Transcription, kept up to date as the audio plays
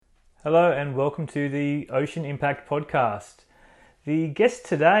Hello and welcome to the Ocean Impact Podcast. The guest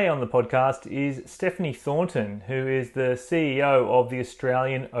today on the podcast is Stephanie Thornton, who is the CEO of the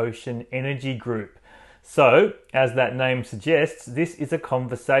Australian Ocean Energy Group. So, as that name suggests, this is a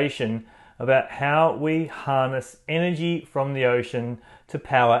conversation about how we harness energy from the ocean to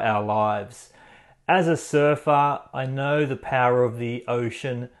power our lives. As a surfer, I know the power of the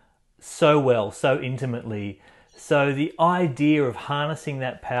ocean so well, so intimately. So the idea of harnessing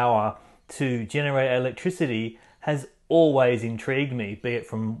that power to generate electricity has always intrigued me, be it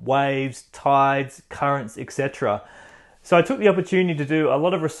from waves, tides, currents, etc. So I took the opportunity to do a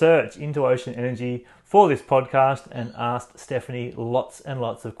lot of research into ocean energy for this podcast and asked Stephanie lots and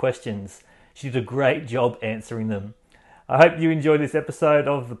lots of questions. She did a great job answering them. I hope you enjoyed this episode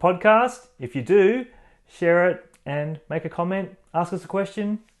of the podcast. If you do, share it and make a comment, ask us a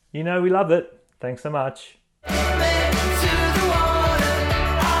question. You know we love it. Thanks so much.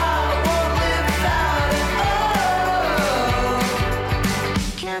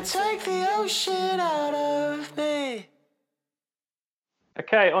 Take the ocean out of me.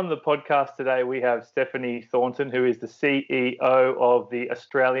 Okay, on the podcast today we have Stephanie Thornton, who is the CEO of the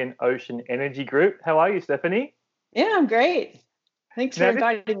Australian Ocean Energy Group. How are you, Stephanie? Yeah, I'm great. Thanks for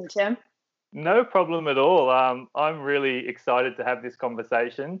inviting me, Tim. No problem at all. I'm really excited to have this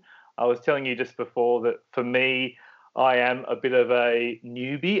conversation. I was telling you just before that for me, I am a bit of a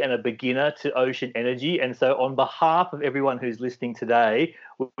newbie and a beginner to ocean energy. And so on behalf of everyone who's listening today,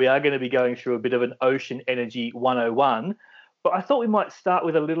 we are going to be going through a bit of an ocean energy 101. But I thought we might start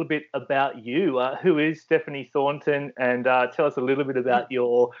with a little bit about you. Who is Stephanie Thornton? And tell us a little bit about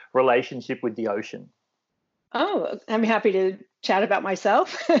your relationship with the ocean. Oh, I'm happy to chat about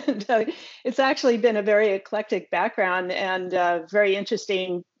myself. It's actually been a very eclectic background and a very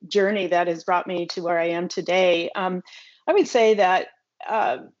interesting journey that has brought me to where I am today. I would say that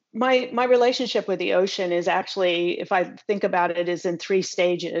my relationship with the ocean is actually, if I think about it, is in three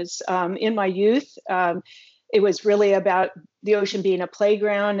stages. In my youth, it was really about the ocean being a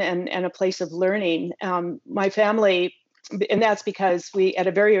playground and a place of learning. My family, and that's because we, at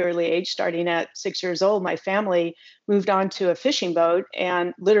a very early age, starting at 6 years old, my family moved on to a fishing boat.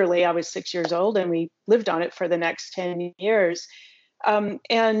 And literally, I was 6 years old and we lived on it for the next 10 years.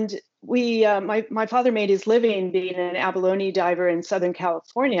 And my father made his living being an abalone diver in Southern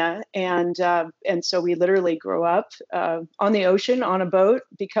California. And so we literally grew up on the ocean, on a boat,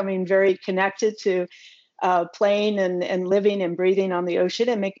 becoming very connected to playing and living and breathing on the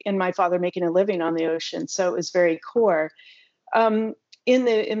ocean, and my father making a living on the ocean. So it was very core.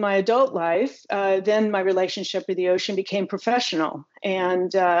 In my adult life, then my relationship with the ocean became professional,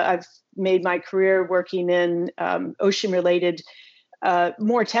 and I've made my career working in ocean-related,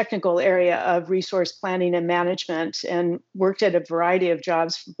 more technical area of resource planning and management, and worked at a variety of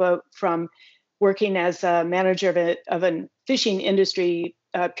jobs, both from working as a manager of a fishing industry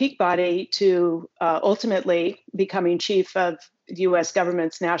peak body to ultimately becoming chief of the U.S.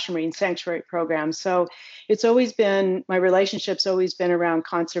 government's National Marine Sanctuary Program. So it's always been, my relationship's always been around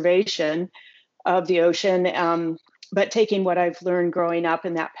conservation of the ocean, but taking what I've learned growing up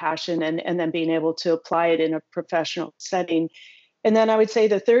in that passion and then being able to apply it in a professional setting. And then I would say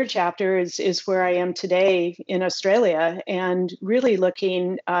the third chapter is where I am today in Australia, and really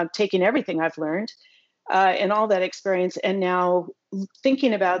looking, taking everything I've learned and all that experience, and now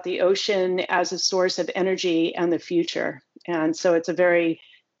thinking about the ocean as a source of energy and the future. And so it's a very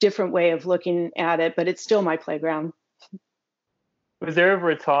different way of looking at it, but it's still my playground. Was there ever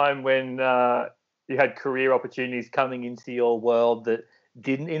a time when you had career opportunities coming into your world that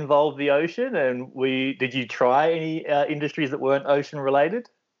didn't involve the ocean, and did you try any industries that weren't ocean related?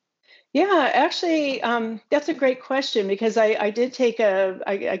 Yeah, actually, that's a great question, because I did take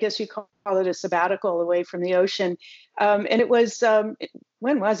I guess you call it a sabbatical away from the ocean. And it was,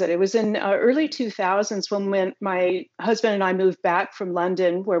 when was it? It was in early 2000s when my husband and I moved back from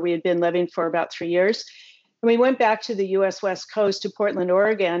London, where we had been living for about 3 years. And we went back to the US West Coast to Portland,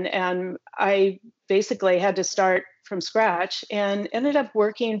 Oregon, and I basically had to start from scratch and ended up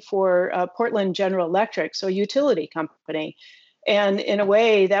working for Portland General Electric, so a utility company. And in a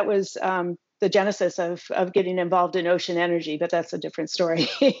way, that was the genesis of getting involved in ocean energy, but that's a different story.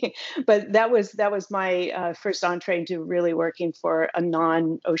 But that was my first entree into really working for a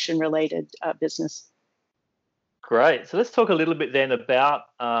non-ocean related business. Great. So let's talk a little bit then about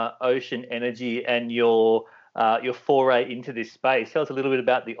ocean energy and your foray into this space. Tell us a little bit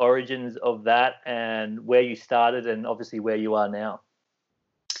about the origins of that and where you started, and obviously where you are now.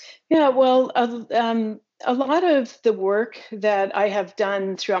 Yeah, well, A lot of the work that I have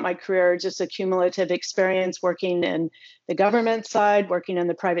done throughout my career, just a cumulative experience working in the government side, working in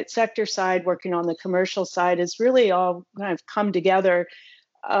the private sector side, working on the commercial side, is really all kind of come together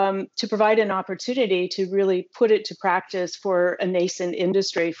to provide an opportunity to really put it to practice for a nascent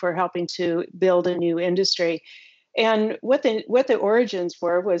industry, for helping to build a new industry. And what the origins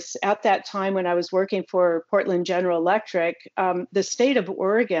were was at that time when I was working for Portland General Electric, the state of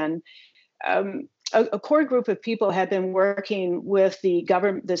Oregon. A core group of people had been working with the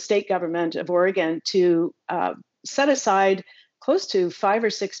state government of Oregon to set aside close to $5 or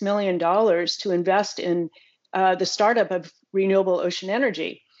 $6 million to invest in the startup of renewable ocean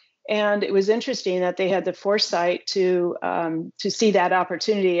energy. And it was interesting that they had the foresight to see that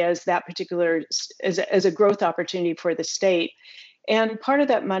opportunity as that particular as a growth opportunity for the state. And part of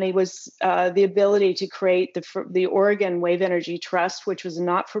that money was the ability to create the Oregon Wave Energy Trust, which was a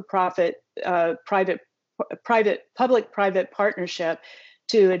not-for-profit public-private partnership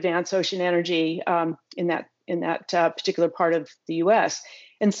to advance ocean energy in that particular part of the U.S.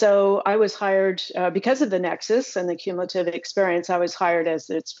 And so I was hired because of the nexus and the cumulative experience. I was hired as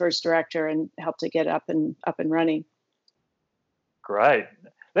its first director and helped to get up and running. Great.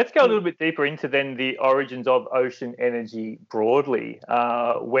 Let's go a little bit deeper into then the origins of ocean energy broadly.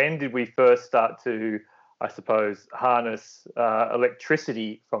 When did we first start to, I suppose, harness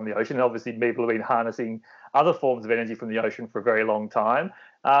electricity from the ocean? Obviously, people have been harnessing other forms of energy from the ocean for a very long time.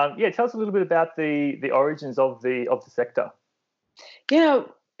 Tell us a little bit about the origins of the sector.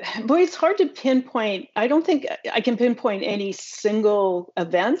 Boy, it's hard to pinpoint. I don't think I can pinpoint any single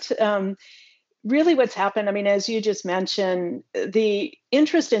event. Really what's happened, I mean, as you just mentioned, the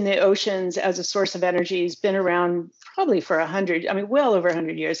interest in the oceans as a source of energy has been around probably for well over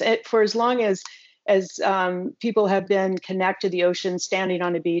 100 years. For as long as people have been connected to the ocean, standing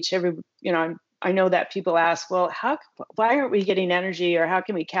on a beach, I know that people ask, well, why aren't we getting energy, or how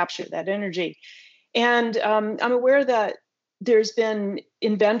can we capture that energy? And I'm aware that there's been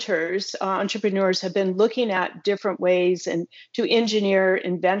inventors, entrepreneurs have been looking at different ways and to engineer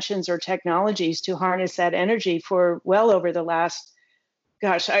inventions or technologies to harness that energy for well over the last,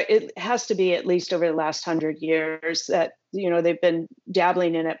 it has to be at least over the last 100 years that, they've been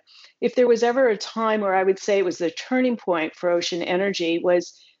dabbling in it. If there was ever a time where I would say it was the turning point for ocean energy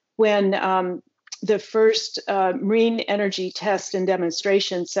was when the first Marine Energy Test and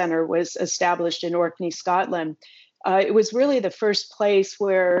Demonstration Center was established in Orkney, Scotland. It was really the first place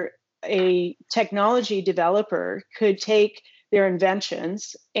where a technology developer could take their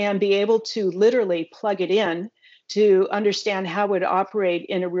inventions and be able to literally plug it in to understand how it would operate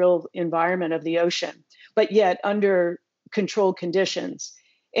in a real environment of the ocean, but yet under controlled conditions.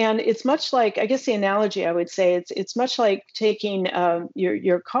 And it's much like, I guess the analogy I would say, it's much like taking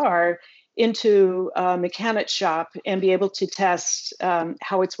your car into a mechanic shop and be able to test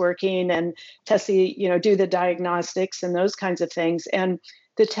how it's working and test do the diagnostics and those kinds of things. And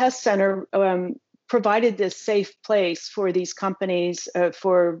the test center provided this safe place for these companies,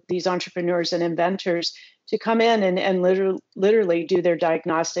 for these entrepreneurs and inventors to come in and literally do their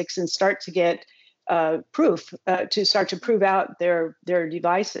diagnostics and start to get proof, to start to prove out their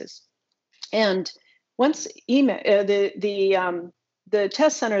devices. And once the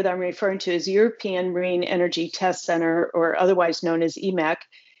test center that I'm referring to is European Marine Energy Test Center, or otherwise known as EMEC.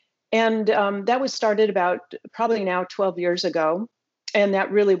 And that was started about probably now 12 years ago. And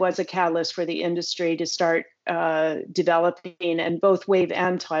that really was a catalyst for the industry to start developing and both wave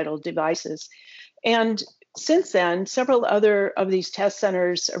and tidal devices. And since then, several other of these test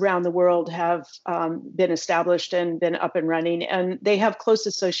centers around the world have been established and been up and running, and they have close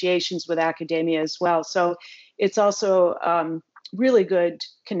associations with academia as well. So it's also really good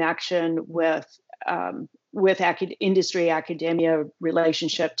connection with industry academia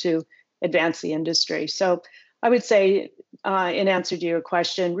relationship to advance the industry. So I would say, in answer to your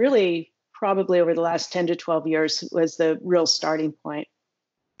question, really probably over the last 10 to 12 years was the real starting point.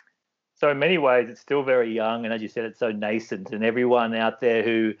 So in many ways, it's still very young. And as you said, it's so nascent. And everyone out there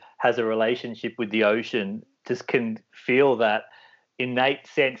who has a relationship with the ocean just can feel that innate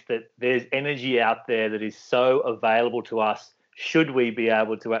sense that there's energy out there that is so available to us should we be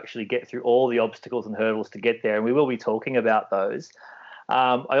able to actually get through all the obstacles and hurdles to get there. And we will be talking about those.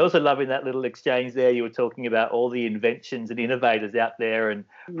 I also love in that little exchange there, you were talking about all the inventions and innovators out there. And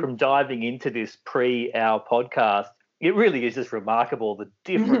from diving into this our podcast, it really is just remarkable, the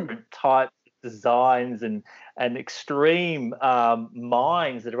different types of designs and extreme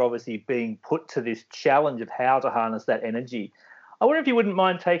minds that are obviously being put to this challenge of how to harness that energy. I wonder if you wouldn't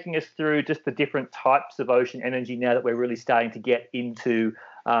mind taking us through just the different types of ocean energy now that we're really starting to get into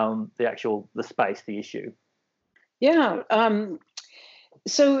the space, the issue. Yeah.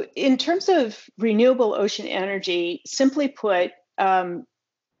 So in terms of renewable ocean energy, simply put,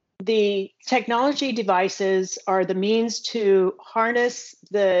 the technology devices are the means to harness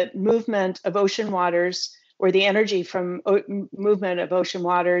the movement of ocean waters or the energy from movement of ocean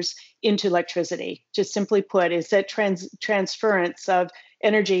waters into electricity. Just simply put, is that transference of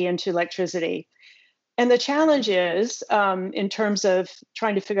energy into electricity. And the challenge is, in terms of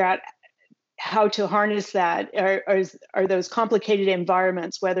trying to figure out how to harness that, are those complicated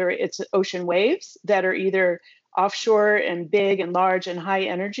environments, whether it's ocean waves that are either offshore and big and large and high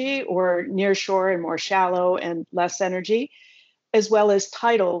energy, or near shore and more shallow and less energy, as well as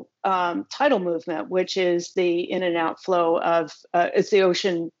tidal movement, which is the in and out flow of it's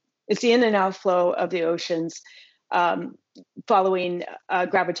the in and out flow of the oceans, following a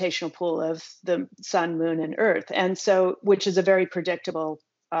gravitational pull of the sun, moon, and earth, and so which is a very predictable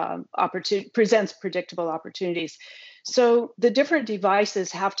presents predictable opportunities. So the different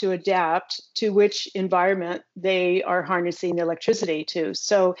devices have to adapt to which environment they are harnessing the electricity to.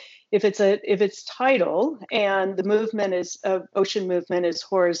 So if it's tidal and the movement is ocean movement is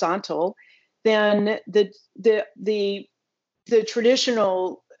horizontal, then the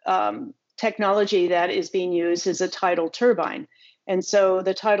traditional technology that is being used is a tidal turbine. And so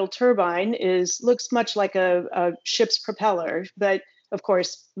the tidal turbine looks much like a ship's propeller, but of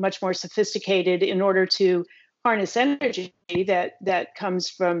course much more sophisticated in order to harness energy that comes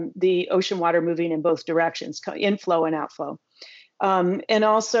from the ocean water moving in both directions, inflow and outflow. And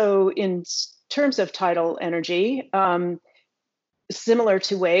also in terms of tidal energy, similar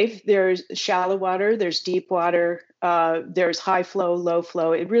to wave, there's shallow water, there's deep water, there's high flow, low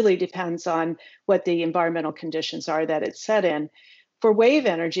flow. It really depends on what the environmental conditions are that it's set in. For wave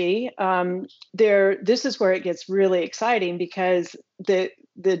energy, this is where it gets really exciting, because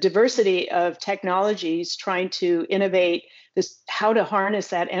the diversity of technologies trying to innovate how to harness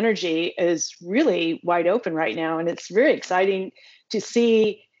that energy is really wide open right now. And it's very exciting to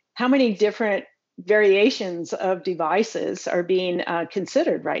see how many different variations of devices are being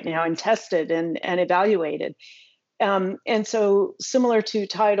considered right now and tested and evaluated. And so similar to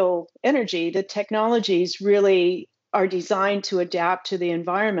tidal energy, the technologies really are designed to adapt to the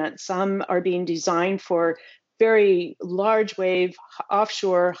environment. Some are being designed for very large wave,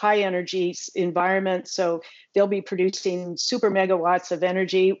 offshore, high energy environments. So they'll be producing super megawatts of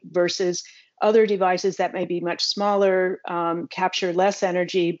energy versus other devices that may be much smaller, capture less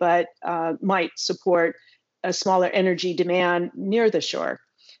energy, but might support a smaller energy demand near the shore.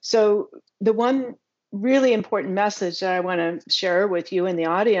 So the one really important message that I want to share with you and the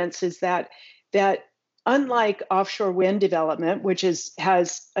audience is that unlike offshore wind development, which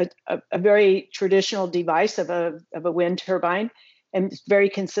has a very traditional device of a wind turbine and very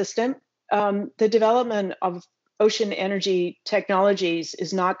consistent, the development of ocean energy technologies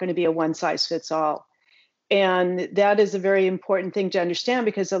is not going to be a one-size-fits-all. And that is a very important thing to understand,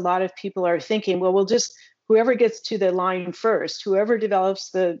 because a lot of people are thinking, well, we'll just, whoever gets to the line first, whoever develops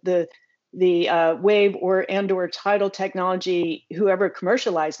the wave or tidal technology, whoever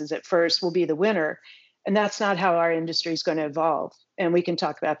commercializes it first will be the winner. And that's not how our industry is going to evolve. And we can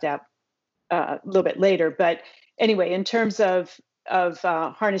talk about that a little bit later. But anyway, in terms of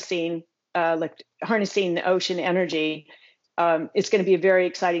harnessing the ocean energy, it's going to be a very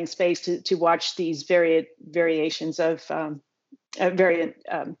exciting space to watch these variations of very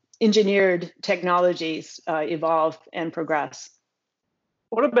engineered technologies evolve and progress.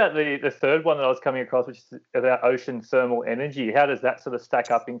 What about the third one that I was coming across, which is about ocean thermal energy? How does that sort of stack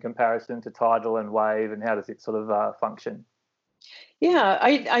up in comparison to tidal and wave, and how does it sort of function? Yeah,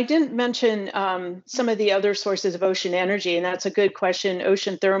 I didn't mention some of the other sources of ocean energy, and that's a good question.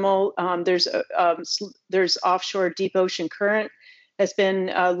 Ocean thermal, there's offshore deep ocean current has been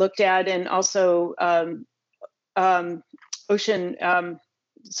looked at, and also ocean.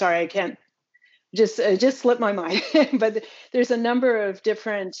 Sorry, I can't. Just slipped my mind. But there's a number of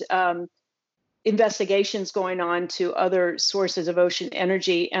different investigations going on to other sources of ocean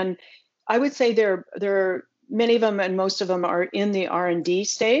energy, and I would say there are many of them, and most of them are in the R&D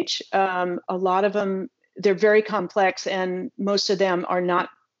stage. A lot of them, they're very complex, and most of them are not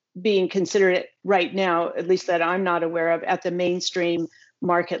being considered right now, at least that I'm not aware of, at the mainstream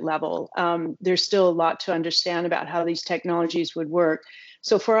market level. There's still a lot to understand about how these technologies would work.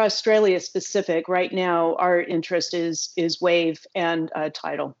 So for Australia specific, right now, our interest is wave and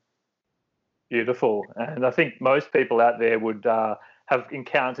tidal. Beautiful. And I think most people out there would have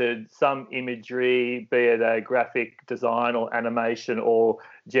encountered some imagery, be it a graphic design or animation or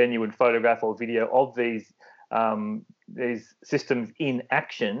genuine photograph or video of these systems in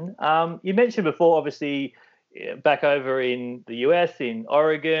action. You mentioned before, obviously, back over in the US, in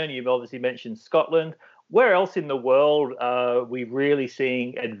Oregon, you've obviously mentioned Scotland. Where else in the world are we really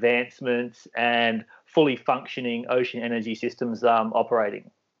seeing advancements and fully functioning ocean energy systems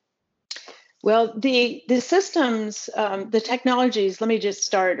operating? Well, the systems, the technologies, let me just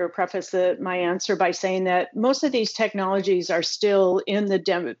start or preface my answer by saying that most of these technologies are still in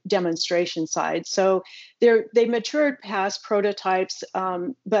the demonstration side. So they matured past prototypes,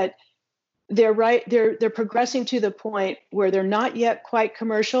 but they're progressing to the point where they're not yet quite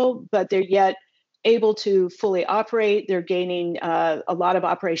commercial, but they're yet able to fully operate. They're gaining a lot of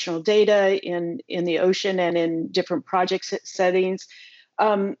operational data in the ocean and in different project settings.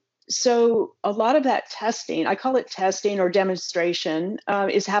 So a lot of that testing, I call it testing or demonstration,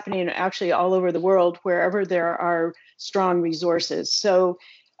 is happening actually all over the world, wherever there are strong resources. So,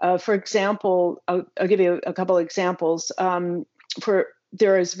 for example, I'll give you a couple of examples.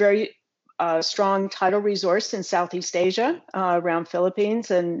 There is very strong tidal resource in Southeast Asia, around Philippines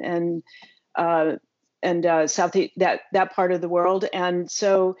and Southeast, that part of the world. And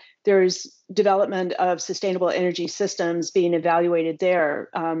so there's development of sustainable energy systems being evaluated there.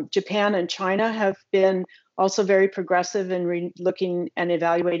 Japan and China have been also very progressive in looking and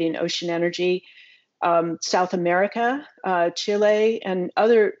evaluating ocean energy. South America, Chile, and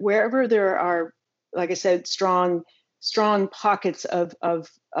wherever there are, like I said, strong pockets of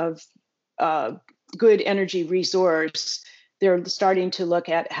good energy resource, they're starting to look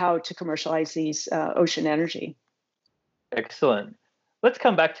at how to commercialize these ocean energy. Excellent. Let's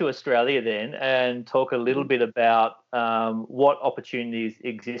come back to Australia then and talk a little bit about what opportunities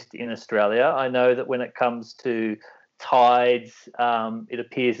exist in Australia. I know that when it comes to tides, it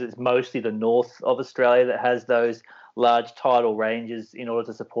appears it's mostly the north of Australia that has those large tidal ranges in order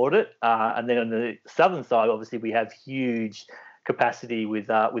to support it. And then on the southern side, obviously, we have huge capacity with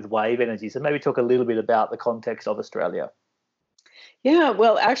wave energy. So maybe talk a little bit about the context of Australia. Yeah,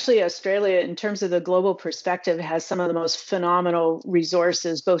 well, actually, Australia, in terms of the global perspective, has some of the most phenomenal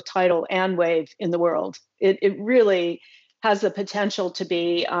resources, both tidal and wave, in the world. It really has the potential to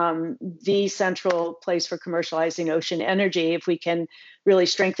be the central place for commercializing ocean energy if we can really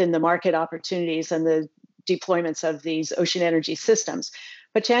strengthen the market opportunities and the deployments of these ocean energy systems.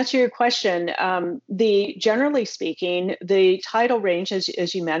 But to answer your question, generally speaking, the tidal range,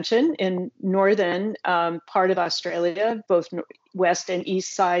 as you mentioned, in northern part of Australia, both west and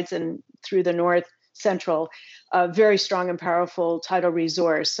east sides and through the north central, very strong and powerful tidal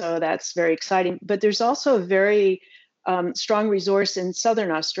resource. So that's very exciting. But there's also a very strong resource in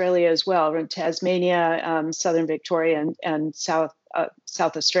southern Australia as well, in Tasmania, southern Victoria, and South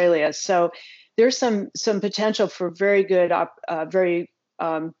Australia. So there's some potential for very good, very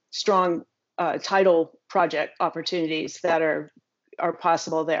strong tidal project opportunities that are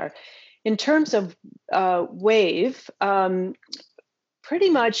possible there. In terms of wave, pretty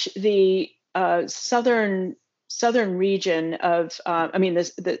much the southern region of,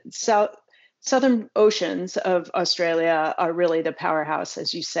 the southern oceans of Australia are really the powerhouse,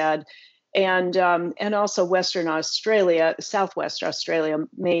 as you said, and also Western Australia, Southwest Australia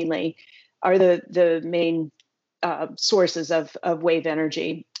mainly, are the main sources of wave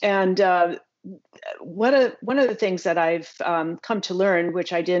energy. And one of the things that I've come to learn,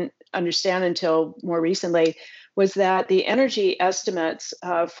 which I didn't understand until more recently, was that the energy estimates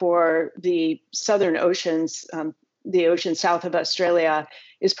for the southern oceans, the ocean south of Australia,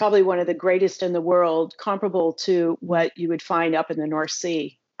 is probably one of the greatest in the world, comparable to what you would find up in the North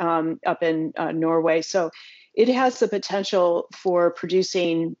Sea, up in Norway. So it has the potential for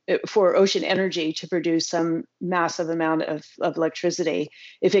ocean energy to produce some massive amount of electricity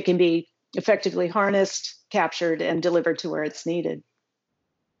if it can be effectively harnessed, captured, and delivered to where it's needed.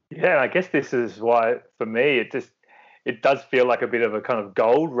 Yeah, I guess this is why, for me, it does feel like a bit of a kind of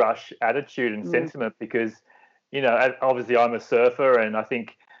gold rush attitude and sentiment, because, obviously I'm a surfer, and I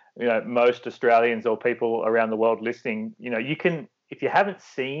think, most Australians or people around the world listening, you can, if you haven't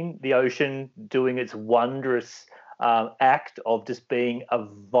seen the ocean doing its wondrous act of just being a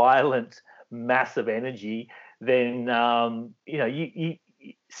violent mass of energy, then you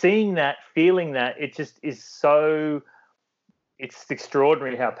seeing that, feeling that, it just is so. It's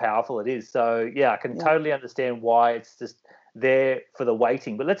extraordinary how powerful it is. So yeah, I can totally understand why it's just there for the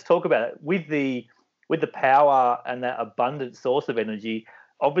waiting. But let's talk about it. With the power and that abundant source of energy,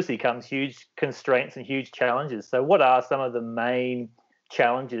 obviously comes huge constraints and huge challenges. So what are some of the main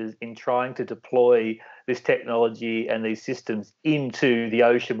challenges in trying to deploy this technology and these systems into the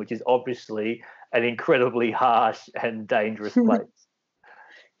ocean, which is obviously an incredibly harsh and dangerous place?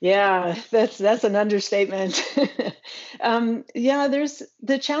 Yeah, that's an understatement. Yeah, there's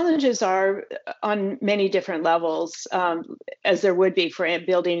the challenges are on many different levels, as there would be for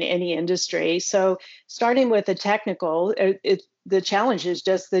building any industry. So, starting with the technical, the challenge is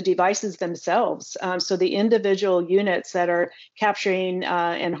just the devices themselves. So, the individual units that are capturing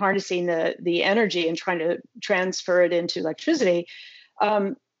and harnessing the energy and trying to transfer it into electricity.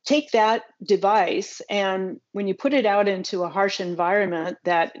 Take that device, and when you put it out into a harsh environment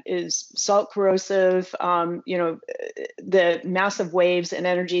that is salt corrosive, the massive waves and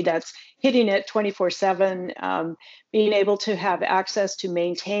energy that's hitting it 24/7, being able to have access to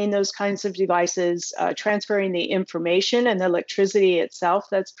maintain those kinds of devices, transferring the information and the electricity itself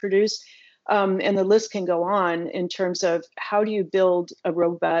that's produced, and the list can go on in terms of how do you build a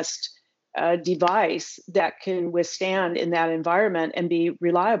robust device that can withstand in that environment and be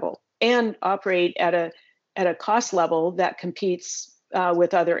reliable and operate at a cost level that competes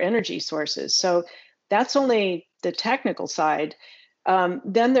with other energy sources. So that's only the technical side.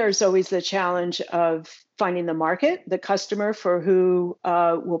 Then there's always the challenge of finding the market, the customer for who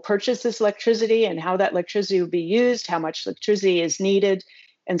will purchase this electricity and how that electricity will be used, how much electricity is needed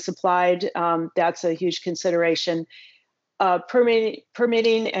and supplied. That's a huge consideration.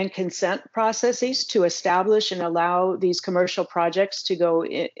 Permitting and consent processes to establish and allow these commercial projects to go,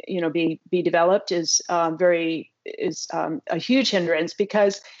 be developed is a huge hindrance,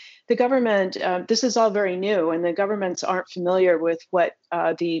 because the government, this is all very new, and the governments aren't familiar with what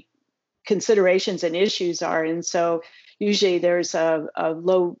the considerations and issues are, and so usually there's a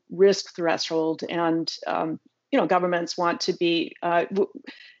low risk threshold, and governments want to be.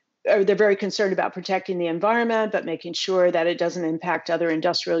 They're very concerned about protecting the environment, but making sure that it doesn't impact other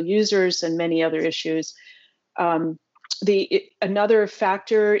industrial users and many other issues. Another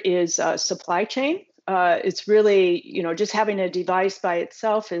factor is supply chain. It's really, just having a device by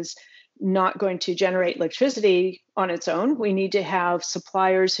itself is not going to generate electricity on its own. We need to have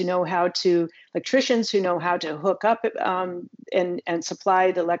suppliers who know how to, electricians who know how to hook up and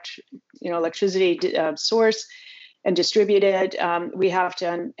supply the electricity source and distribute it. We have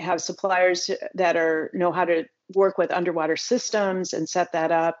to have suppliers that know how to work with underwater systems and set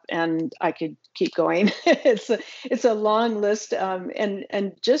that up. And I could keep going. It's a long list.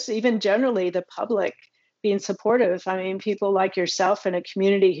 And just even generally the public being supportive. I mean, people like yourself in a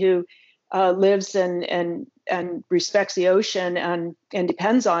community who lives and respects the ocean and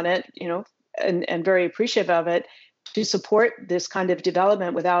depends on it, and very appreciative of it, to support this kind of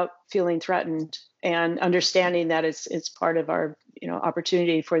development without feeling threatened, and understanding that it's part of our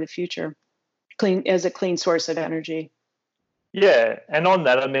opportunity for the future, as a clean source of energy. Yeah, and on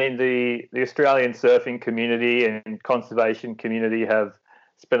that, I mean, the Australian surfing community and conservation community have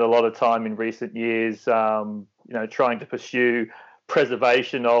spent a lot of time in recent years, trying to pursue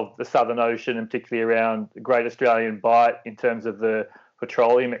preservation of the Southern Ocean, and particularly around the Great Australian Bight in terms of the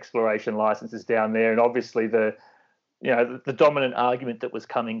petroleum exploration licenses down there. And obviously the dominant argument that was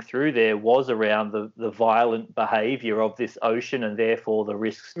coming through there was around the violent behaviour of this ocean, and therefore the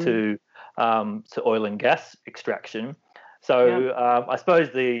risks to oil and gas extraction. So I suppose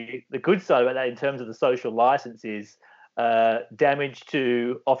the good side about that in terms of the social licence is damage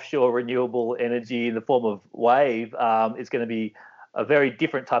to offshore renewable energy in the form of wave is going to be a very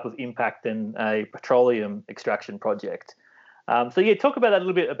different type of impact than a petroleum extraction project. Talk about that a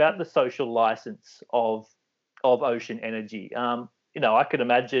little bit, about the social licence of ocean energy. I could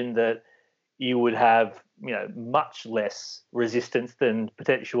imagine that you would have, much less resistance than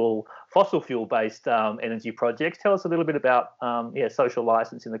potential fossil fuel based energy projects. Tell us a little bit about social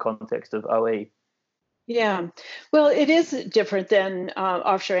license in the context of OE. Yeah, well, it is different than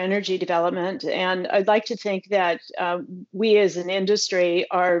offshore energy development. And I'd like to think that we as an industry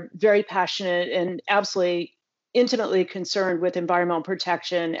are very passionate and absolutely intimately concerned with environmental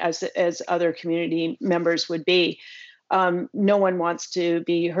protection as other community members would be. No one wants to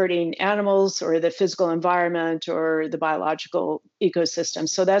be hurting animals or the physical environment or the biological ecosystem.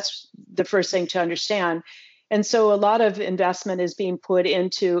 So that's the first thing to understand. And so a lot of investment is being put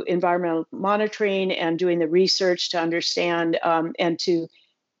into environmental monitoring and doing the research to understand and to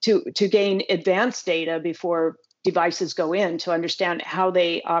gain advanced data before devices go in, to understand how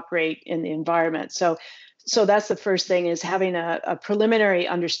they operate in the environment. So that's the first thing, is having a preliminary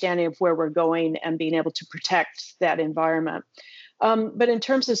understanding of where we're going and being able to protect that environment. But in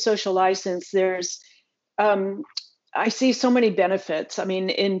terms of social license, I see so many benefits. I mean,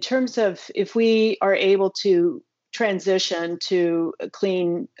 in terms of if we are able to transition to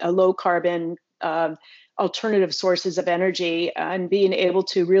clean, low carbon alternative sources of energy, and being able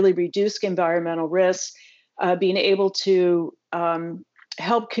to really reduce environmental risks, being able to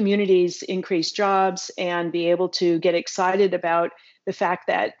help communities increase jobs, and be able to get excited about the fact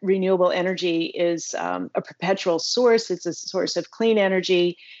that renewable energy is a perpetual source. It's a source of clean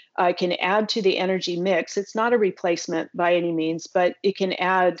energy. Can add to the energy mix. It's not a replacement by any means, but it can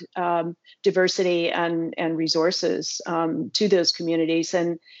add diversity and resources to those communities,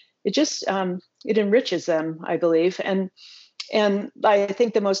 and it just it enriches them, I believe. And I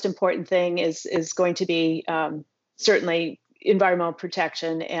think the most important thing is going to be certainly environmental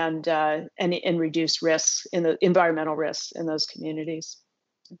protection and reduce risks in the environmental risks in those communities.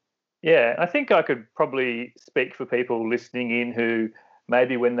 Yeah, I think I could probably speak for people listening in who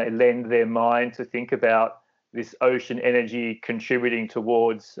maybe when they lend their mind to think about this ocean energy contributing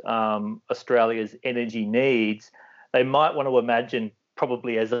towards Australia's energy needs, they might want to imagine,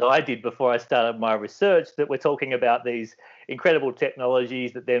 probably as I did before I started my research, that we're talking about these incredible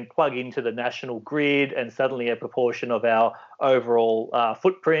technologies that then plug into the national grid, and suddenly a proportion of our overall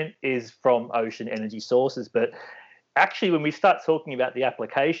footprint is from ocean energy sources. But actually, when we start talking about the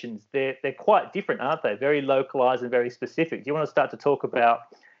applications, they're quite different, aren't they? Very localized and very specific. Do you want to start to talk about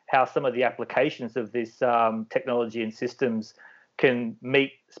how some of the applications of this technology and systems can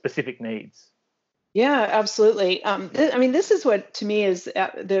meet specific needs? Yeah, absolutely. I mean, this is what to me is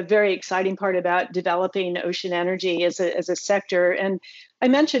the very exciting part about developing ocean energy as a sector. And I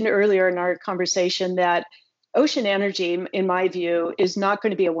mentioned earlier in our conversation that ocean energy, in my view, is not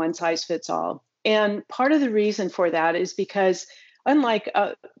going to be a one size fits all. And part of the reason for that is because, unlike,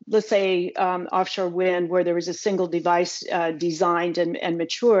 let's say, offshore wind, where there was a single device designed and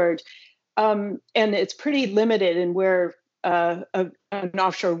matured, and it's pretty limited in where an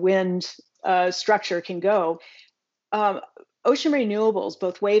offshore wind structure can go. Ocean renewables,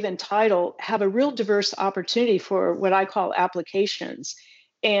 both wave and tidal, have a real diverse opportunity for what I call applications.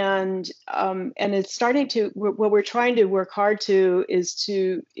 And it's starting to, what we're trying to work hard to is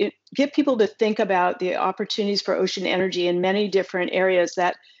to get people to think about the opportunities for ocean energy in many different areas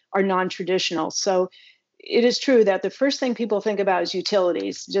that are non-traditional. So it is true that the first thing people think about is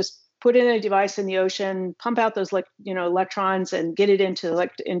utilities. Just put in a device in the ocean, pump out those electrons, and get it into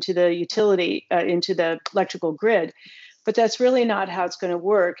the utility, into the electrical grid. But that's really not how it's going to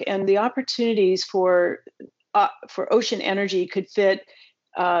work. And the opportunities for ocean energy could fit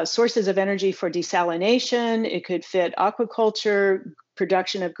sources of energy for desalination. It could fit aquaculture,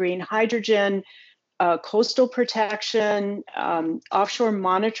 production of green hydrogen, coastal protection, offshore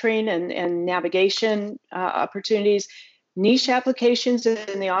monitoring and navigation opportunities, niche applications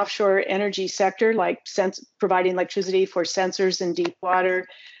in the offshore energy sector, like providing electricity for sensors in deep water.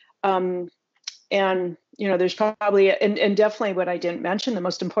 And there's probably, and definitely what I didn't mention, the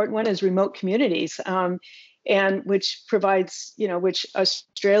most important one is remote communities. And which provides, which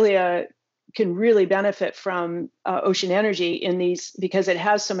Australia can really benefit from ocean energy in these, because it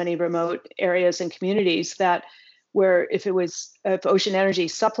has so many remote areas and communities that where if ocean energy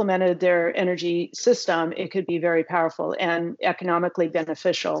supplemented their energy system, it could be very powerful and economically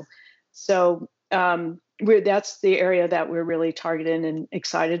beneficial. So that's the area that we're really targeted and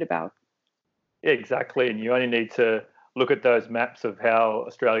excited about. Yeah, exactly. And you only need to look at those maps of how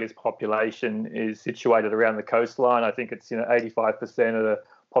Australia's population is situated around the coastline. I think it's 85% of the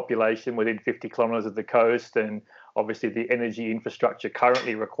population within 50 kilometres of the coast, and obviously the energy infrastructure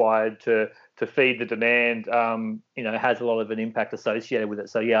currently required to feed the demand, has a lot of an impact associated with it.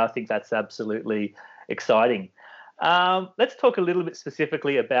 So yeah, I think that's absolutely exciting. Let's talk a little bit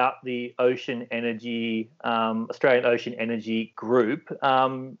specifically about the Ocean Energy, Australian Ocean Energy Group.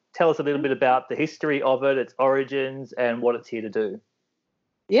 Tell us a little bit about the history of it, its origins, and what it's here to do.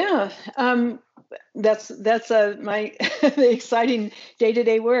 Yeah, that's my the exciting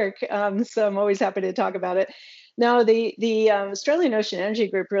day-to-day work. So I'm always happy to talk about it. Now, the Australian Ocean Energy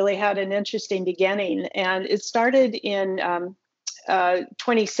Group really had an interesting beginning, and it started in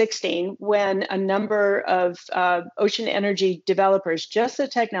 2016 when a number of ocean energy developers, just the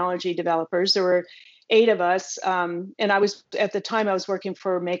technology developers, there were 8 of us, and I was working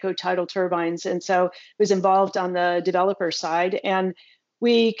for Mako Tidal Turbines, and so I was involved on the developer side, and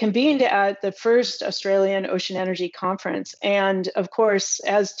we convened at the first Australian Ocean Energy Conference. And of course,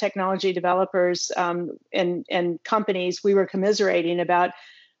 as technology developers and companies, we were commiserating about,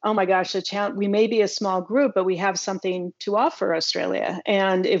 oh my gosh, we may be a small group, but we have something to offer Australia.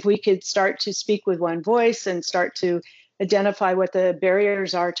 And if we could start to speak with one voice and start to identify what the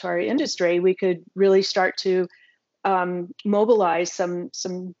barriers are to our industry, we could really start to mobilize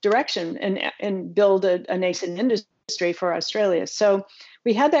some direction and build a nascent industry for Australia. So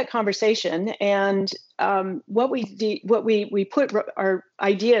we had that conversation, and we put our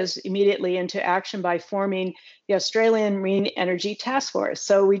ideas immediately into action by forming the Australian Marine Energy Task Force.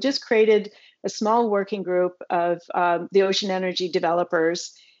 So we just created a small working group of the ocean energy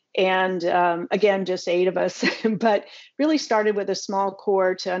developers, and again, just 8 of us, but really started with a small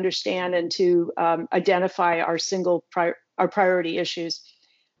core to understand and to identify our priority issues.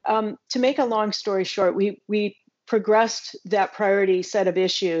 To make a long story short, we progressed that priority set of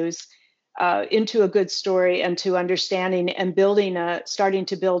issues into a good story and to understanding and starting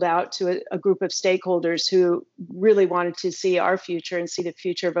to build out to a group of stakeholders who really wanted to see our future and see the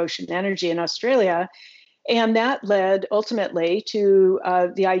future of ocean energy in Australia. And that led ultimately to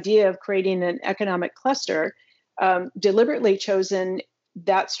the idea of creating an economic cluster, deliberately chosen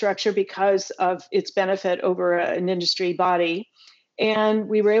that structure because of its benefit over an industry body. And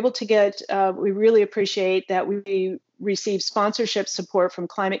we were able to we really appreciate that we received sponsorship support from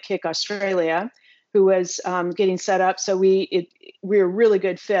Climate Kick Australia, who was getting set up. So we're a really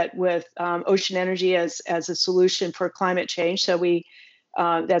good fit with ocean energy as a solution for climate change. So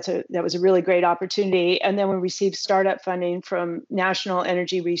that was a really great opportunity. And then we received startup funding from National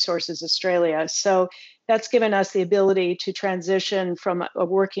Energy Resources Australia. So that's given us the ability to transition from a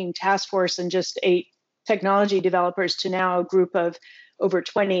working task force and just 8 technology developers to now a group of over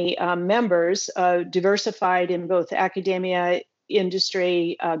 20 members, diversified in both academia,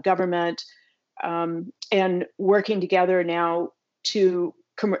 industry, government, and working together now to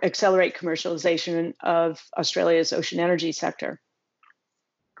accelerate commercialization of Australia's ocean energy sector.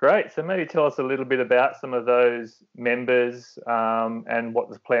 Great. So maybe tell us a little bit about some of those members and what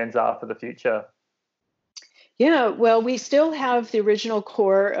the plans are for the future. Yeah, well, we still have the original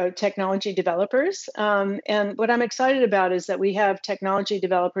core of technology developers. And what I'm excited about is that we have technology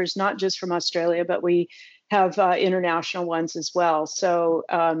developers, not just from Australia, but we have international ones as well. So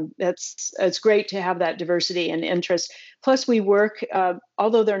it's great to have that diversity and interest. Plus, we work,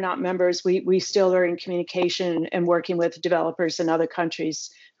 although they're not members, we still are in communication and working with developers in other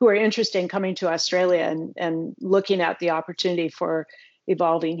countries who are interested in coming to Australia and looking at the opportunity for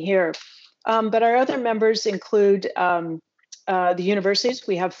evolving here. But our other members include the universities.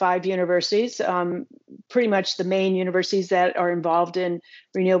 We have 5 universities, pretty much the main universities that are involved in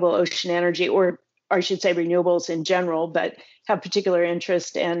renewable ocean energy, or I should say renewables in general, but have particular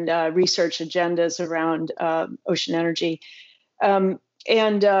interest and research agendas around ocean energy. And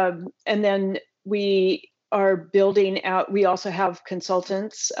then we are building out, we also have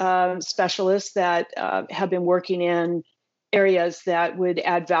consultants, specialists that have been working in areas that would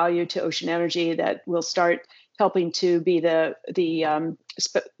add value to ocean energy that will start helping to be the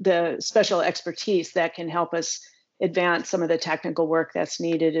special expertise that can help us advance some of the technical work that's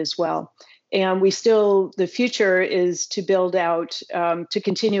needed as well. And the future is to build out, to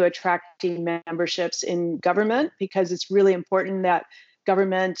continue attracting memberships in government, because it's really important that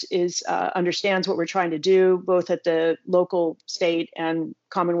government understands what we're trying to do, both at the local, state, and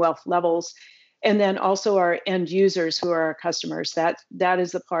Commonwealth levels. And then also our end users who are our customers. That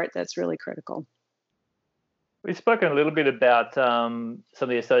is the part that's really critical. We've spoken a little bit about some of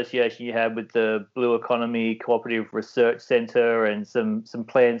the association you have with the Blue Economy Cooperative Research Centre and some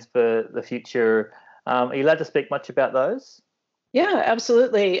plans for the future. Are you allowed to speak much about those? Yeah,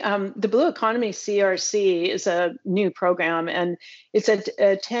 absolutely. The Blue Economy CRC is a new program, and it's a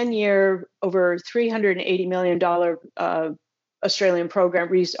 10-year, over $380 million Australian program,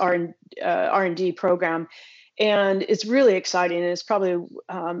 R&D program. And it's really exciting. And it's probably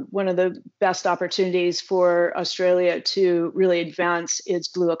one of the best opportunities for Australia to really advance its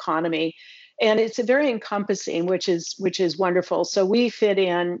blue economy. And it's a very encompassing, which is wonderful. So we fit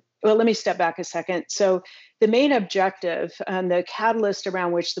in. Well, let me step back a second. So the main objective and the catalyst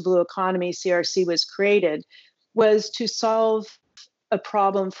around which the Blue Economy CRC was created was to solve a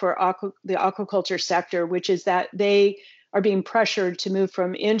problem for the aquaculture sector, which is that they are being pressured to move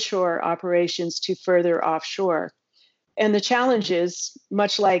from inshore operations to further offshore. And the challenge is,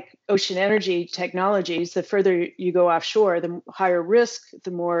 much like ocean energy technologies, the further you go offshore, the higher risk,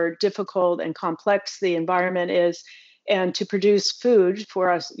 the more difficult and complex the environment is. And to produce food for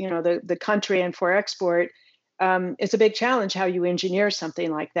us, the country and for export, it's a big challenge how you engineer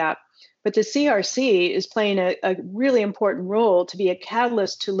something like that. But the CRC is playing a really important role to be a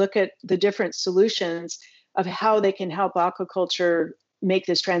catalyst to look at the different solutions of how they can help aquaculture make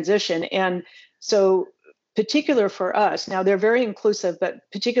this transition. And so particular for us, now they're very inclusive, but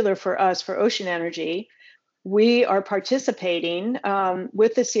particular for us, for ocean energy, we are participating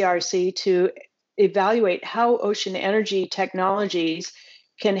with the CRC to evaluate how ocean energy technologies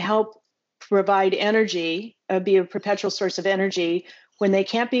can help provide energy, be a perpetual source of energy when they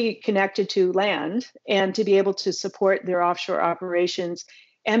can't be connected to land, and to be able to support their offshore operations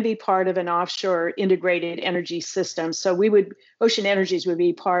and be part of an offshore integrated energy system. So Ocean Energies would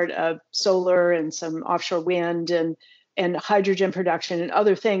be part of solar and some offshore wind and hydrogen production and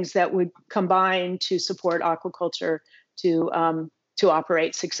other things that would combine to support aquaculture to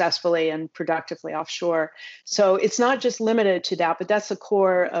operate successfully and productively offshore. So it's not just limited to that, but that's the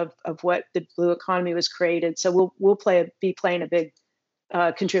core of what the blue economy was created. So we'll be playing a big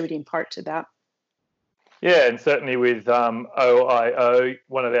contributing part to that. Yeah, and certainly with OIO,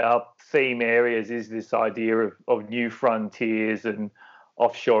 one of our theme areas is this idea of new frontiers and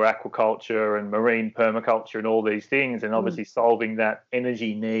offshore aquaculture and marine permaculture and all these things. And obviously solving that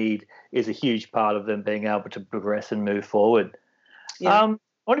energy need is a huge part of them being able to progress and move forward. Yeah. I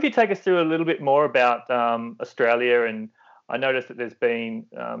wonder if you take us through a little bit more about Australia. And I noticed that there's been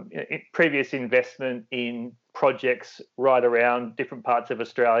previous investment in projects right around different parts of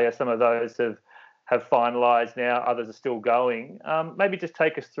Australia. Some of those have finalised now, others are still going. Maybe just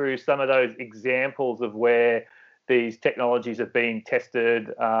take us through some of those examples of where these technologies have been tested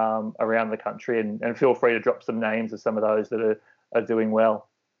around the country, and feel free to drop some names of some of those that are doing well.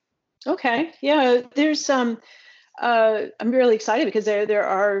 Okay, yeah, there's some. I'm really excited because there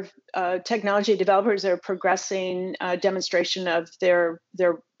are technology developers that are progressing demonstration of their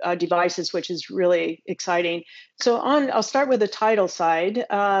devices, which is really exciting. So I'll start with the tidal side.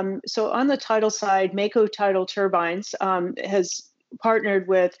 So on the tidal side, Mako Tidal Turbines has partnered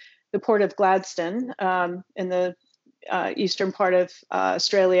with the Port of Gladstone in the eastern part of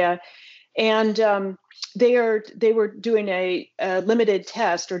Australia, and they were doing a limited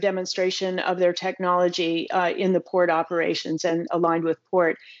test or demonstration of their technology in the port operations and aligned with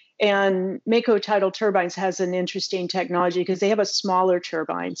port. And Mako Tidal Turbines has an interesting technology because they have a smaller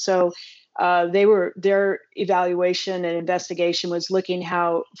turbine. So their evaluation and investigation was looking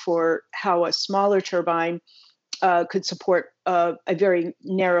how a smaller turbine could support a very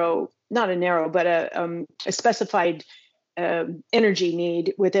narrow, not a narrow, but a specified energy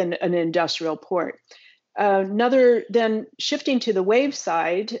need within an industrial port. Then shifting to the wave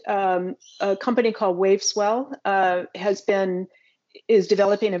side, a company called Waveswell is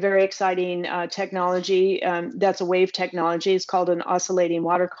developing a very exciting technology. That's a wave technology. It's called an oscillating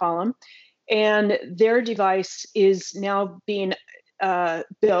water column, and their device is now being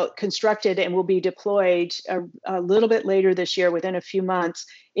constructed, and will be deployed a little bit later this year, within a few months,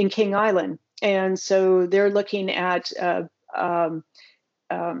 in King Island. And so they're looking at a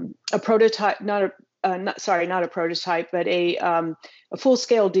prototype, not a prototype, but a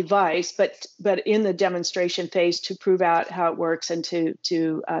full-scale device, but in the demonstration phase to prove out how it works and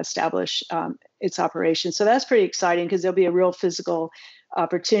to establish its operation. So that's pretty exciting because there'll be a real physical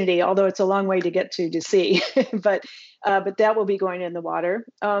opportunity, although it's a long way to get to sea, but that will be going in the water.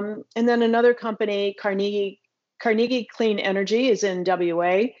 And then another company, Carnegie Clean Energy, is in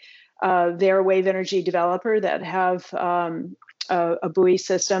WA. They're a wave energy developer that have a buoy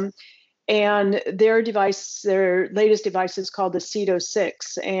system. And their latest device is called the Cedo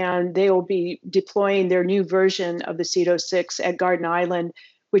 6, and they will be deploying their new version of the Cedo 6 at Garden Island,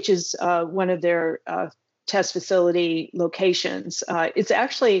 which is one of their test facility locations. It's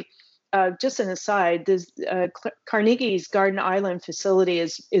actually, just an aside, Carnegie's Garden Island facility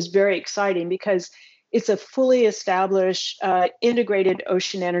is very exciting because it's a fully established integrated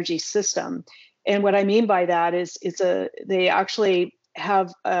ocean energy system. And what I mean by that is they actually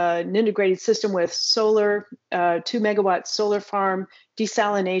have an integrated system with solar, 2 megawatt solar farm,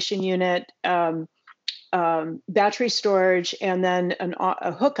 desalination unit, battery storage, and then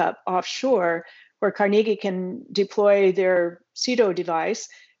a hookup offshore where Carnegie can deploy their Cedo device,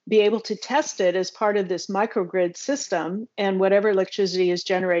 be able to test it as part of this microgrid system, and whatever electricity is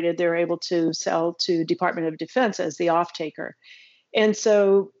generated, they're able to sell to Department of Defense as the off-taker. And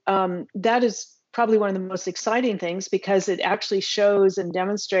so that is probably one of the most exciting things because it actually shows and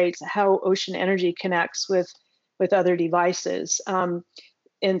demonstrates how ocean energy connects with other devices.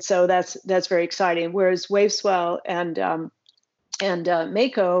 And so that's very exciting. Whereas Waveswell and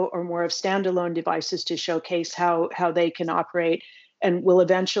Mako are more of standalone devices to showcase how they can operate, and will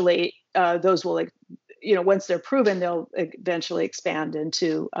eventually, those will, once they're proven, they'll eventually expand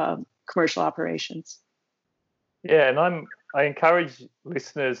into commercial operations. Yeah, and I encourage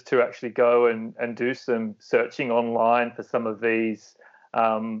listeners to actually go and do some searching online for some of these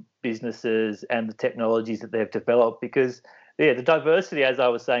businesses and the technologies that they've developed, because the diversity, as I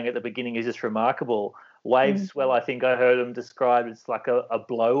was saying at the beginning, is just remarkable. wave swell, I think I heard them described, it's like a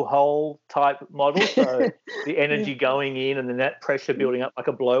blowhole type model. So the energy going in and then that pressure building up like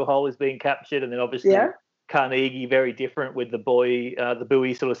a blowhole is being captured. And then obviously Carnegie, very different with the buoy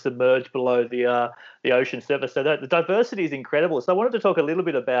sort of submerged below the ocean surface. So the diversity is incredible. So I wanted to talk a little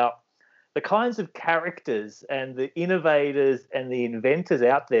bit about the kinds of characters and the innovators and the inventors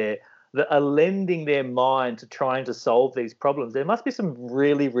out there that are lending their mind to trying to solve these problems. There must be some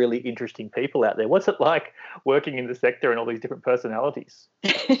really, really interesting people out there. What's it like working in the sector and all these different personalities?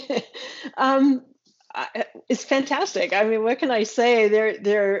 It's fantastic. I mean, what can I say?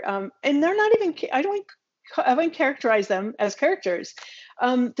 They're and they're not even. I wouldn't characterize them as characters.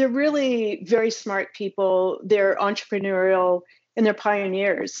 They're really very smart people. They're entrepreneurial and they're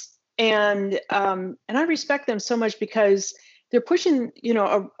pioneers. And I respect them so much because they're pushing,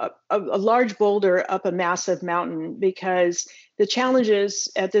 a large boulder up a massive mountain, because the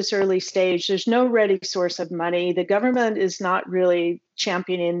challenges at this early stage, there's no ready source of money. The government is not really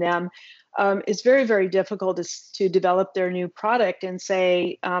championing them. It's very, very difficult to develop their new product and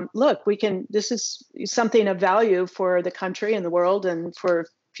say, look, this is something of value for the country and the world and for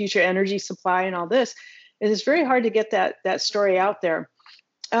future energy supply and all this. And it's very hard to get that story out there.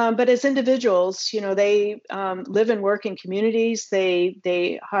 But as individuals, they live and work in communities. They're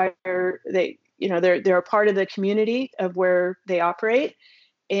a part of the community of where they operate,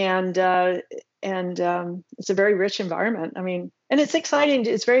 and it's a very rich environment. I mean, and it's exciting.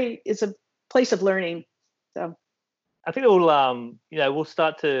 It's a place of learning. So, I think we'll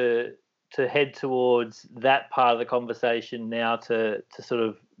start to head towards that part of the conversation now to sort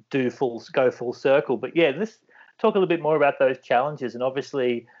of go full circle. But yeah, let's talk a little bit more about those challenges, and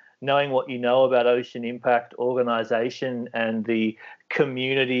obviously knowing what you know about Ocean Impact Organization and the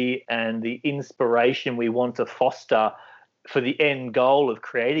community and the inspiration we want to foster for the end goal of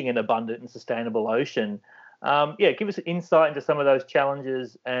creating an abundant and sustainable ocean. Give us an insight into some of those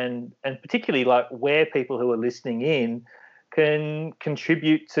challenges and particularly like where people who are listening in can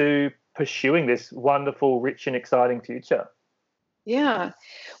contribute to pursuing this wonderful, rich and exciting future. Yeah.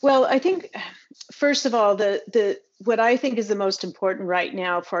 Well, I think, first of all, what I think is the most important right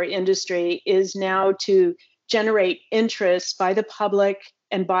now for our industry is now to generate interest by the public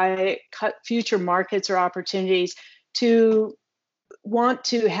and by future markets or opportunities to want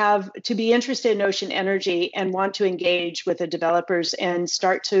to be interested in ocean energy and want to engage with the developers and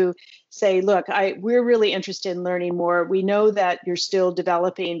start to say, look, we're really interested in learning more. We know that you're still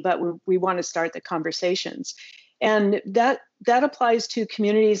developing, but we want to start the conversations. And that applies to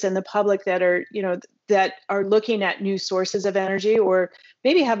communities and the public that are looking at new sources of energy, or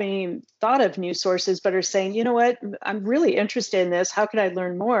maybe haven't even thought of new sources, but are saying, you know what, I'm really interested in this. How can I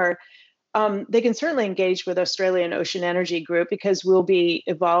learn more? They can certainly engage with Australian Ocean Energy Group, because we'll be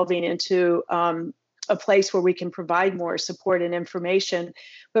evolving into a place where we can provide more support and information.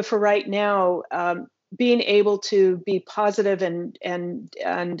 But for right now, being able to be positive and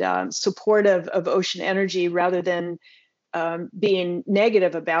supportive of ocean energy rather than being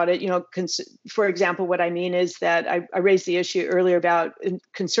negative about it. For example, what I mean is that I raised the issue earlier about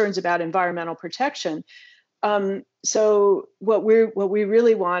concerns about environmental protection. So what we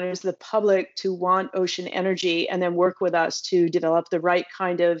really want is the public to want ocean energy and then work with us to develop the right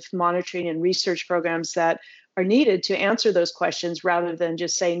kind of monitoring and research programs that are needed to answer those questions, rather than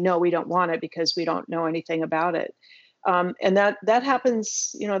just say, no, we don't want it because we don't know anything about it. And that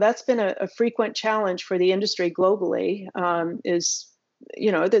happens, that's been a frequent challenge for the industry globally,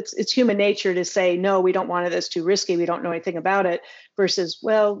 it's human nature to say, no, we don't want it, that's too risky, we don't know anything about it, versus,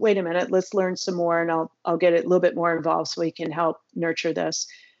 well, wait a minute, let's learn some more and I'll get a little bit more involved so we can help nurture this.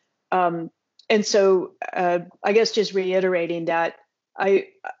 And so I guess just reiterating that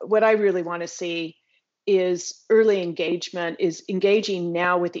what I really want to see is early engagement, is engaging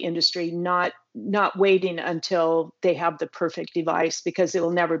now with the industry, not waiting until they have the perfect device, because it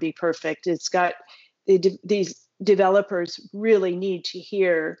will never be perfect. These developers really need to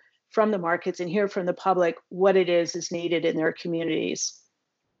hear from the markets and hear from the public what it is needed in their communities.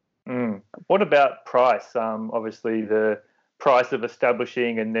 What about price? Obviously the price of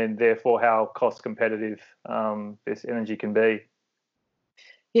establishing, and then therefore how cost competitive this energy can be.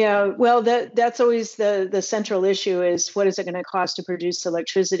 Yeah, well, that's always the central issue, is what is it going to cost to produce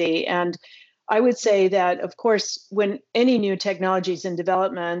electricity? And I would say that, of course, when any new technology is in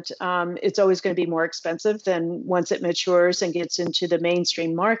development, it's always going to be more expensive than once it matures and gets into the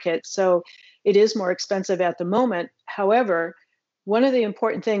mainstream market. So it is more expensive at the moment. However, one of the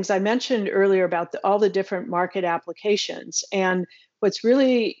important things I mentioned earlier about all the different market applications, and what's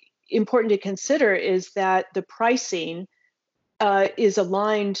really important to consider is that the pricing is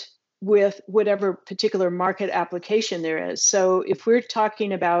aligned with whatever particular market application there is. So if we're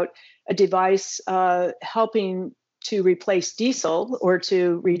talking about a device helping to replace diesel or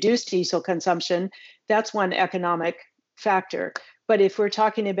to reduce diesel consumption, that's one economic factor. But if we're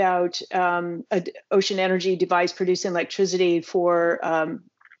talking about an ocean energy device producing electricity for,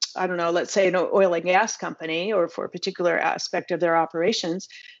 I don't know, let's say an oil and gas company or for a particular aspect of their operations,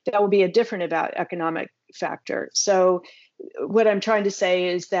 that will be a different about economic factor. So what I'm trying to say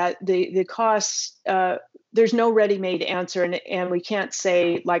is that the costs, there's no ready-made answer, and we can't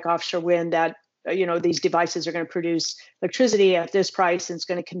say like offshore wind that these devices are going to produce electricity at this price and it's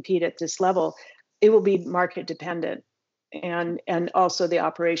going to compete at this level. It will be market dependent, and also the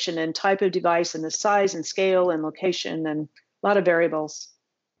operation and type of device and the size and scale and location and a lot of variables.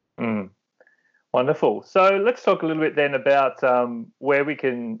 Wonderful. So let's talk a little bit then about where we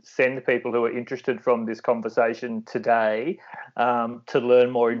can send people who are interested from this conversation today to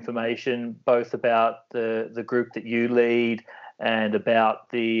learn more information, both about the group that you lead and about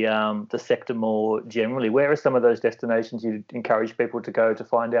the sector more generally. Where are some of those destinations you'd encourage people to go to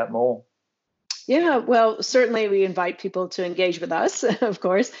find out more? Yeah, well, certainly we invite people to engage with us. Of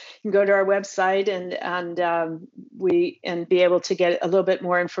course, you can go to our website and be able to get a little bit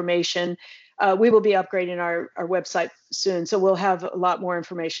more information. We will be upgrading our website soon, so we'll have a lot more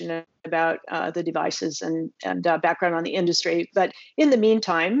information about the devices and background on the industry. But in the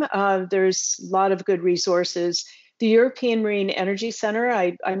meantime, there's a lot of good resources. The European Marine Energy Center,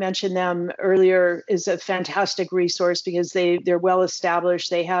 I mentioned them earlier, is a fantastic resource because they're well established.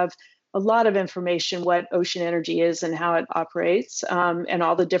 They have a lot of information what ocean energy is and how it operates, and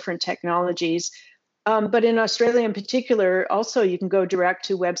all the different technologies. But in Australia in particular, also you can go direct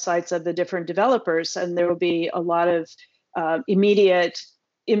to websites of the different developers, and there will be a lot of immediate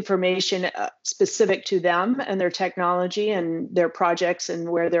information specific to them and their technology and their projects and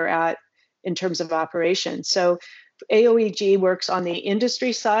where they're at in terms of operation. So AOEG works on the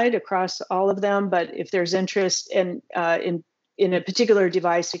industry side across all of them, but if there's interest in a particular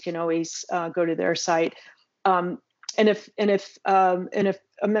device, you can always go to their site. And if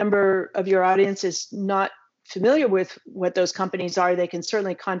a member of your audience is not familiar with what those companies are, they can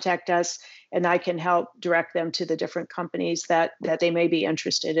certainly contact us, and I can help direct them to the different companies that they may be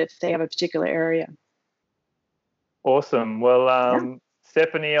interested if they have a particular area. Awesome. Well,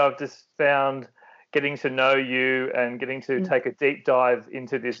 Stephanie, I've just found getting to know you and getting to take a deep dive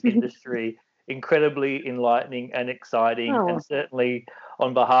into this industry incredibly enlightening and exciting. And certainly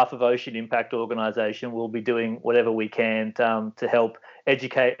on behalf of Ocean Impact Organisation, we'll be doing whatever we can to help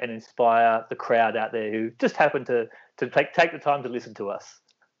educate and inspire the crowd out there who just happen to take the time to listen to us.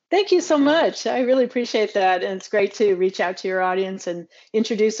 Thank you so much. I really appreciate that. And it's great to reach out to your audience and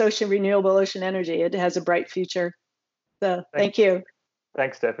introduce renewable ocean energy. It has a bright future. So thank you.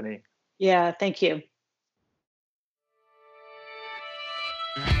 Thanks, Stephanie. Yeah, thank you.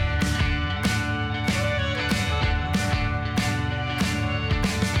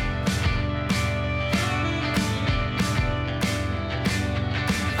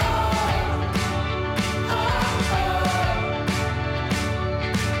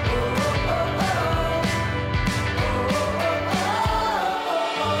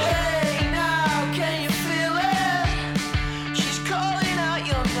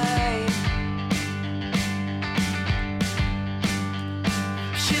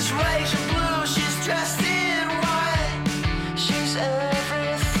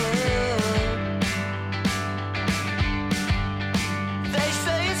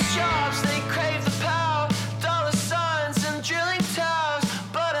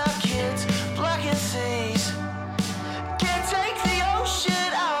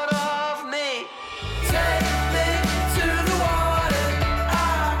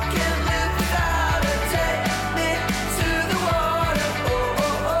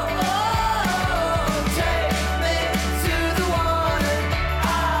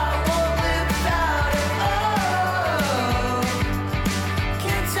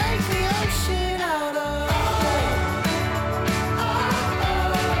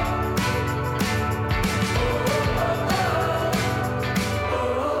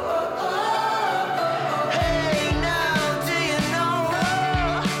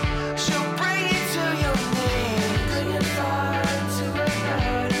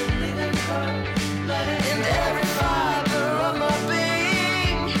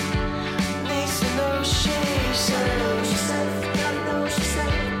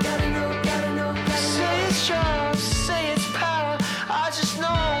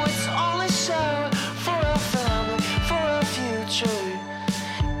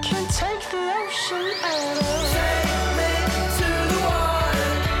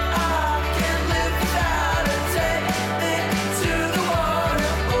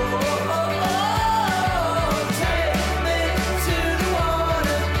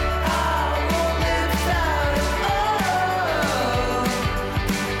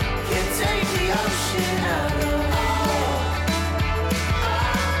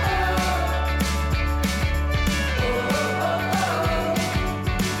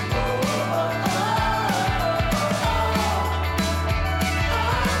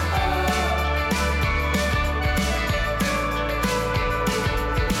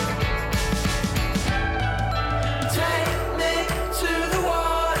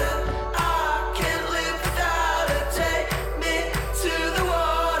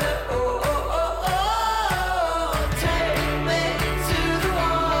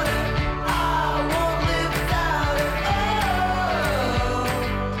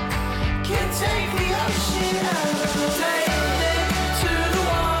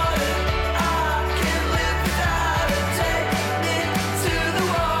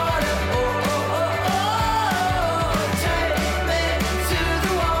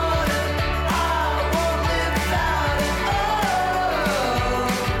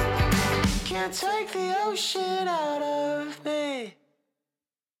 ocean out of